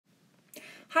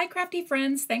Hi crafty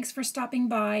friends, thanks for stopping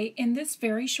by. In this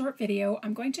very short video,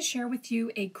 I'm going to share with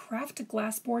you a craft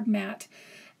glassboard mat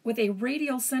with a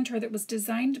radial center that was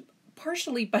designed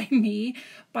partially by me,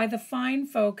 by the fine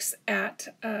folks at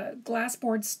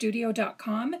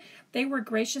glassboardstudio.com. They were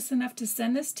gracious enough to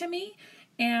send this to me,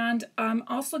 and I'm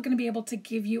also going to be able to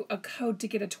give you a code to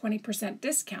get a 20%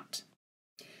 discount.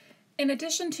 In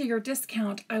addition to your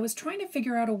discount, I was trying to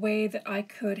figure out a way that I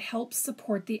could help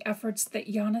support the efforts that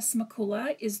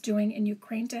Yana is doing in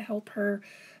Ukraine to help her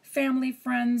family,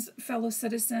 friends, fellow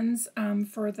citizens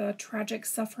for the tragic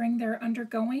suffering they're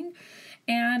undergoing.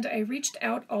 And I reached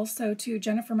out also to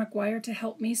Jennifer McGuire to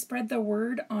help me spread the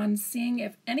word on seeing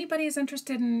if anybody is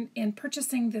interested in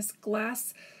purchasing this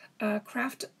glass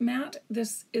craft mat.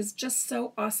 This is just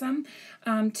so awesome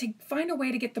to find a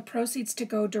way to get the proceeds to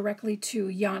go directly to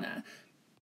Yana.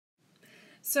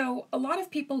 So a lot of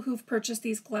people who've purchased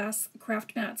these glass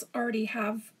craft mats already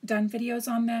have done videos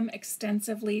on them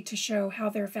extensively to show how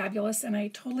they're fabulous, and I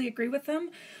totally agree with them.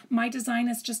 My design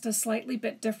is just a slightly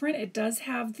bit different. It does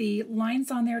have the lines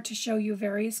on there to show you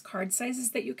various card sizes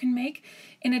that you can make.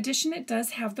 In addition, it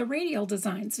does have the radial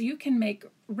design, so you can make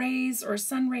rays or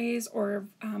sun rays or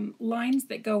lines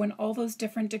that go in all those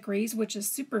different degrees, which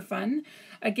is super fun.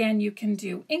 Again, you can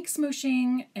do ink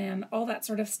smooshing and all that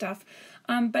sort of stuff.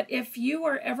 But if you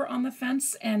are ever on the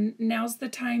fence and now's the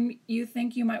time you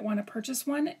think you might want to purchase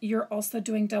one, you're also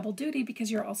doing double duty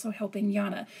because you're also helping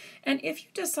Yana. And if you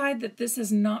decide that this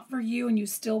is not for you and you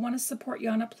still want to support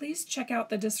Yana, please check out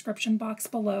the description box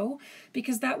below,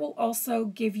 because that will also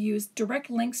give you direct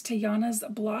links to Yana's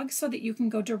blog so that you can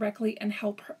go directly and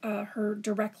help her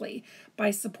directly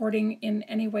by supporting in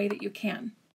any way that you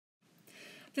can.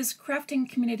 This crafting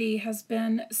community has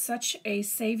been such a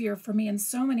savior for me in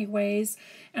so many ways,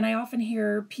 and I often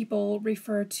hear people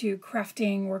refer to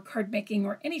crafting or card making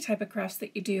or any type of crafts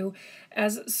that you do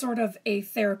as sort of a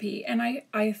therapy, and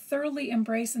I thoroughly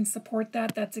embrace and support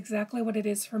that. That's exactly what it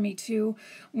is for me too.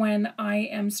 When I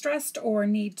am stressed or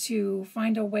need to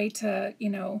find a way to,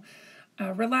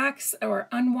 relax or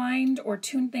unwind or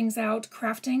tune things out,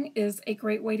 crafting is a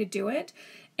great way to do it.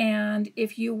 And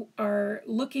if you are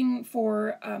looking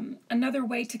for another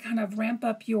way to kind of ramp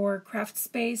up your craft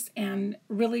space and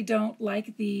really don't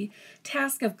like the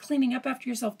task of cleaning up after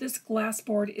yourself, this glass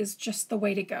board is just the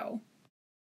way to go.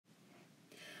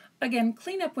 Again,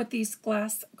 cleanup with these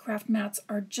glass craft mats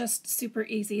are just super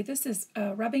easy. This is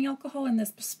rubbing alcohol in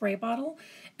this spray bottle,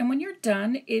 and when you're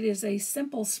done, it is a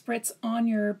simple spritz on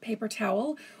your paper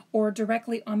towel or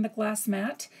directly on the glass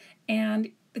mat,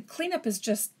 and the cleanup is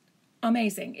just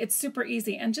amazing. It's super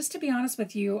easy. And just to be honest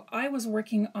with you, I was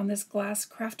working on this glass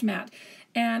craft mat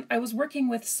and I was working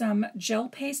with some gel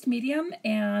paste medium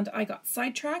and I got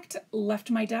sidetracked,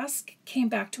 left my desk, came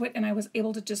back to it, and I was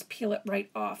able to just peel it right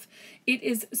off. It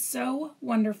is so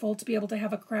wonderful to be able to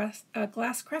have a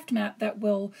glass craft mat that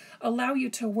will allow you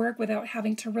to work without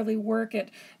having to really work at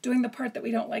doing the part that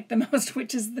we don't like the most,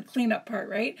 which is the cleanup part,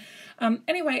 right?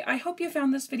 Anyway, I hope you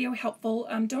found this video helpful.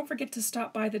 Don't forget to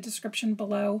stop by the description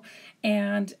below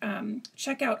and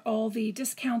check out all the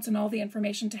discounts and all the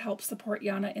information to help support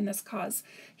Yana in this cause.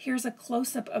 Here's a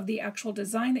close-up of the actual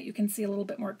design that you can see a little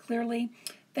bit more clearly.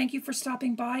 Thank you for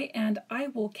stopping by, and I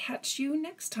will catch you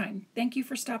next time. Thank you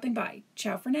for stopping by.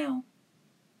 Ciao for now.